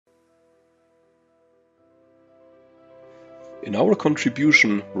In our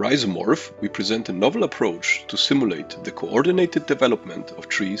contribution Rhizomorph, we present a novel approach to simulate the coordinated development of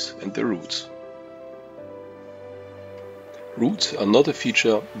trees and their roots. Roots are not a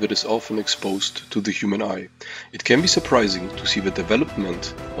feature that is often exposed to the human eye. It can be surprising to see the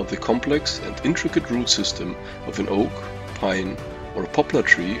development of the complex and intricate root system of an oak, pine, or a poplar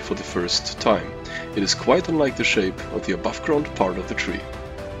tree for the first time. It is quite unlike the shape of the above-ground part of the tree.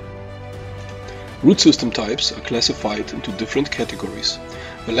 Root system types are classified into different categories.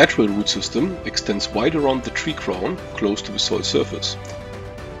 The lateral root system extends wide around the tree crown, close to the soil surface.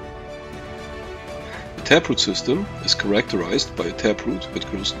 The taproot system is characterized by a taproot that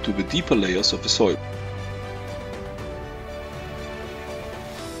grows into the deeper layers of the soil.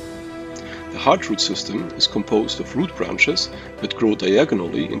 The hard root system is composed of root branches that grow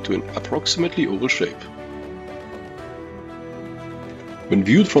diagonally into an approximately oval shape. When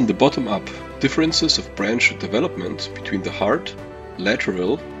viewed from the bottom up, differences of branch development between the hard,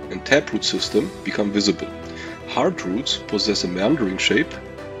 lateral, and taproot system become visible. Hard roots possess a meandering shape,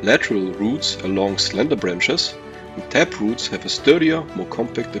 lateral roots are long, slender branches, and taproots have a sturdier, more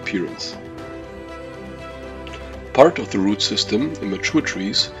compact appearance. Part of the root system in mature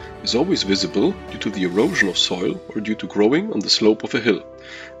trees is always visible due to the erosion of soil or due to growing on the slope of a hill.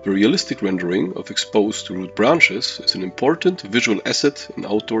 The realistic rendering of exposed root branches is an important visual asset in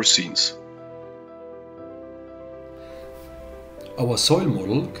outdoor scenes. Our soil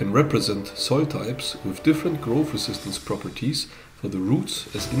model can represent soil types with different growth resistance properties for the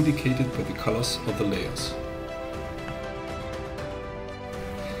roots as indicated by the colors of the layers.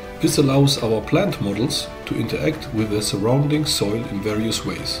 This allows our plant models to interact with the surrounding soil in various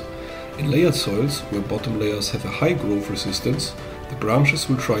ways. In layered soils, where bottom layers have a high growth resistance, the branches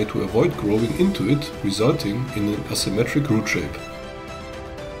will try to avoid growing into it, resulting in an asymmetric root shape.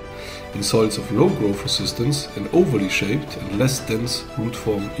 In soils of low growth resistance, an overly shaped and less dense root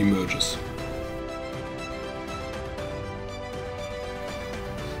form emerges.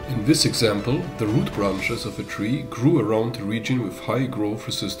 In this example, the root branches of a tree grew around a region with high growth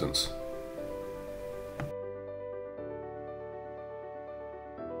resistance.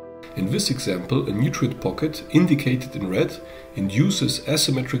 In this example, a nutrient pocket, indicated in red, induces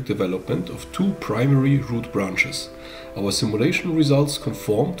asymmetric development of two primary root branches. Our simulation results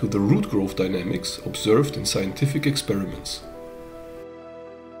conform to the root growth dynamics observed in scientific experiments.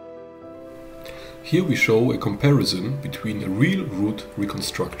 Here we show a comparison between a real root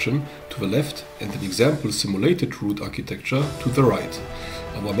reconstruction to the left and an example simulated root architecture to the right.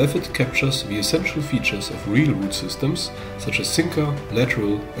 Our method captures the essential features of real root systems, such as sinker,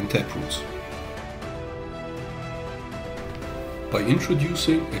 lateral, and taproots. By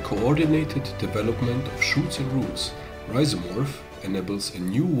introducing a coordinated development of shoots and roots, Rhizomorph enables a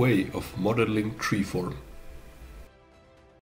new way of modeling tree form.